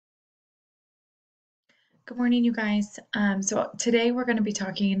Good morning, you guys. So today we're going to be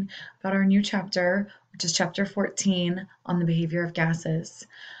talking about our new chapter, which is chapter 14 on the behavior of gases.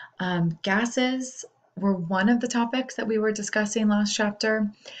 Gases were one of the topics that we were discussing last chapter,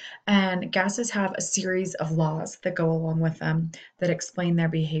 and gases have a series of laws that go along with them that explain their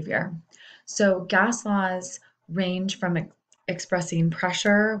behavior. So gas laws range from expressing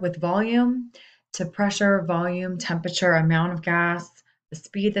pressure with volume to pressure, volume, temperature, amount of gas, the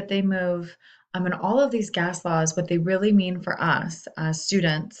speed that they move. And all of these gas laws, what they really mean for us as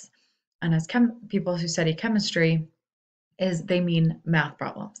students and as people who study chemistry is they mean math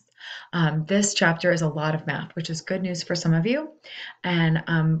problems. This chapter is a lot of math, which is good news for some of you, and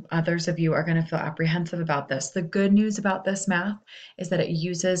others of you are going to feel apprehensive about this. The good news about this math is that it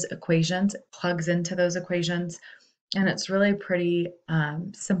uses equations, it plugs into those equations, and it's really pretty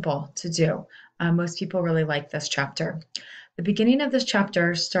simple to do. Most people really like this chapter. The beginning of this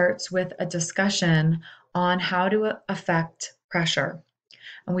chapter starts with a discussion on how to affect pressure.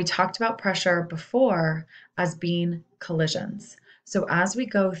 And we talked about pressure before as being collisions. So as we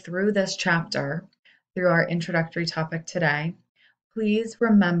go through this chapter, through our introductory topic today, please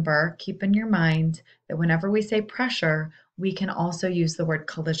remember, keep in your mind that whenever we say pressure, we can also use the word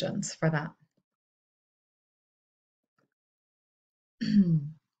collisions for that.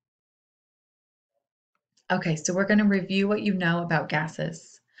 Okay, so we're going to review what you know about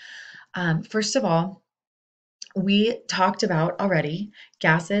gases. First of all, we talked about already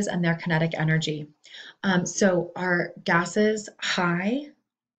gases and their kinetic energy. So are gases high,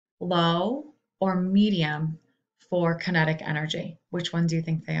 low, or medium for kinetic energy? Which one do you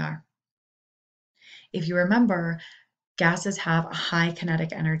think they are? If you remember, gases have a high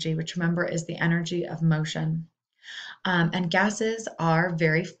kinetic energy, which remember is the energy of motion. And gases are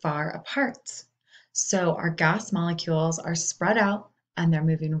very far apart. So our gas molecules are spread out and they're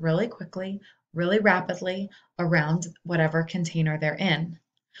moving really quickly, really rapidly around whatever container they're in.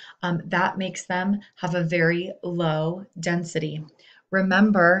 That makes them have a very low density.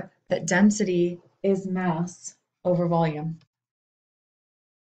 Remember that density is mass over volume.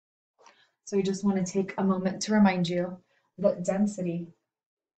 So you just want to take a moment to remind you that density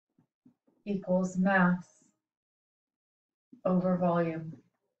equals mass over volume,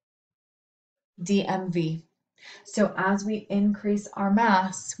 DMV. So as we increase our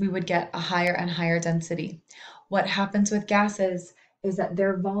mass, we would get a higher and higher density. What happens with gases is that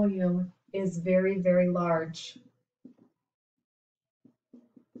their volume is very, very large,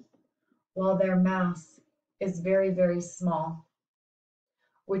 while their mass is very, very small,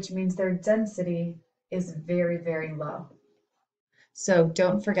 which means their density is very, very low. So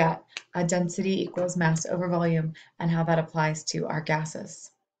don't forget, density equals mass over volume and how that applies to our gases.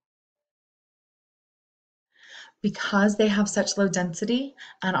 Because they have such low density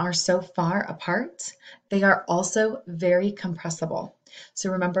and are so far apart, they are also very compressible.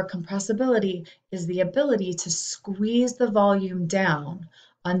 So remember, compressibility is the ability to squeeze the volume down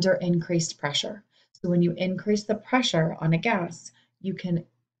under increased pressure. So when you increase the pressure on a gas, you can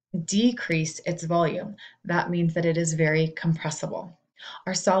decrease its volume. That means that it is very compressible.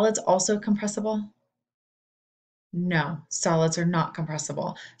 Are solids also compressible? No, solids are not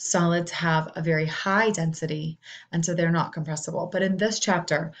compressible. Solids have a very high density, and so they're not compressible. But in this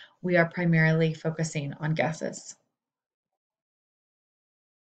chapter, we are primarily focusing on gases.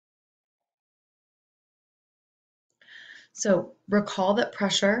 So recall that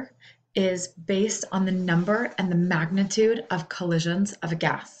pressure is based on the number and the magnitude of collisions of a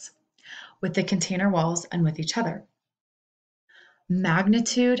gas with the container walls and with each other.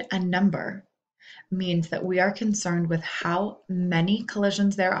 Magnitude and number means that we are concerned with how many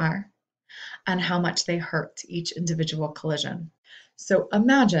collisions there are and how much they hurt each individual collision. So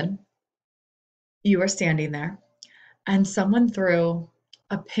imagine you are standing there and someone threw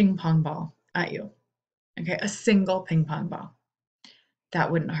a ping pong ball at you. Okay, a single ping pong ball.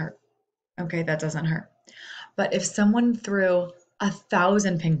 That wouldn't hurt. Okay, that doesn't hurt. But if someone threw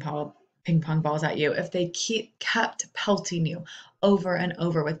 1,000 ping pong balls at you, if they kept pelting you over and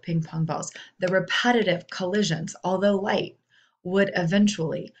over with ping pong balls, the repetitive collisions, although light, would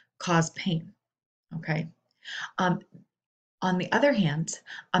eventually cause pain. Okay. Um, on the other hand,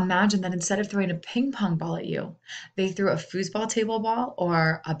 imagine that instead of throwing a ping pong ball at you, they threw a foosball table ball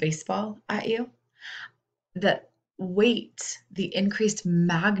or a baseball at you. The weight, the increased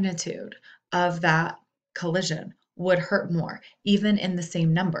magnitude of that collision would hurt more, even in the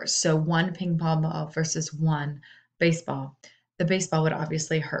same numbers. So one ping pong ball versus one baseball. The baseball would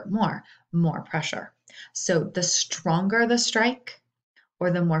obviously hurt more pressure. So the stronger the strike,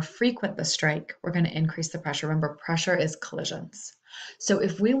 or the more frequent the strike, we're going to increase the pressure. Remember, pressure is collisions. So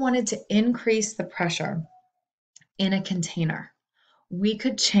if we wanted to increase the pressure in a container, we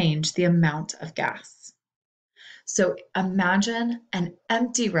could change the amount of gas. So imagine an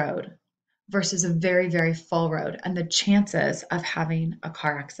empty road versus a very, very full road and the chances of having a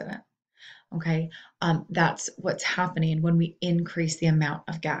car accident. Okay, that's what's happening when we increase the amount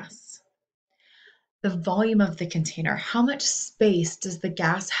of gas. The volume of the container, how much space does the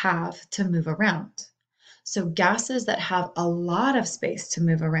gas have to move around? So gases that have a lot of space to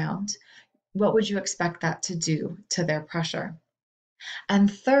move around, what would you expect that to do to their pressure?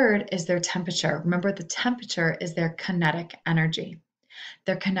 And third is their temperature. Remember, the temperature is their kinetic energy.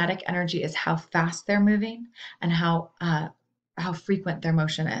 Their kinetic energy is how fast they're moving and how frequent their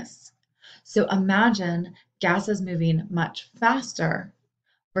motion is. So imagine gases moving much faster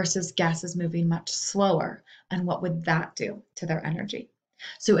versus gases moving much slower, and what would that do to their energy?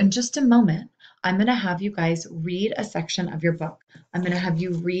 So in just a moment, I'm going to have you guys read a section of your book. I'm going to have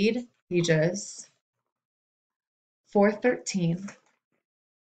you read pages 413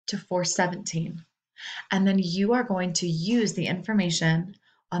 to 417. And then you are going to use the information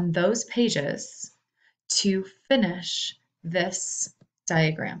on those pages to finish this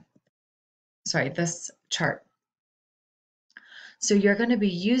diagram. Sorry, this chart. So you're going to be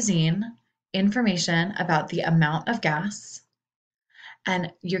using information about the amount of gas,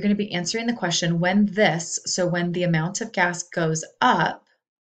 and you're going to be answering the question when the amount of gas goes up,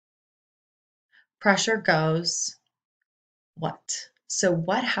 pressure goes what? So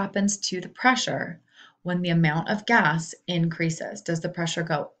what happens to the pressure when the amount of gas increases? Does the pressure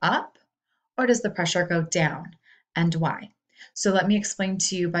go up or does the pressure go down, and why? So let me explain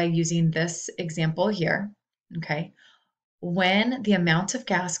to you by using this example here, okay? When the amount of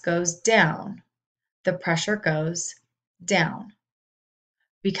gas goes down, the pressure goes down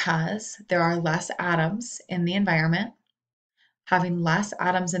because there are less atoms in the environment. Having less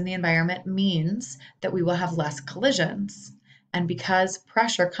atoms in the environment means that we will have less collisions. And because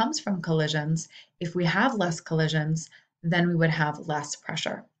pressure comes from collisions, if we have less collisions, then we would have less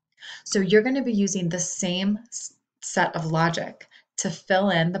pressure. So you're going to be using the same set of logic to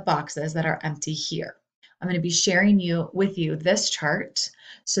fill in the boxes that are empty here. I'm going to be sharing with you this chart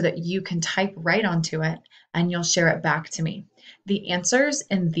so that you can type right onto it and you'll share it back to me. The answers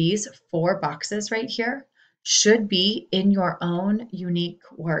in these 4 boxes right here should be in your own unique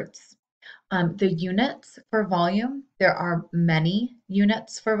words. The units for volume, there are many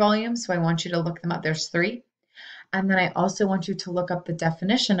units for volume, so I want you to look them up. There's 3. And then I also want you to look up the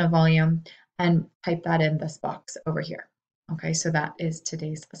definition of volume and type that in this box over here. Okay, so that is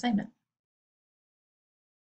today's assignment.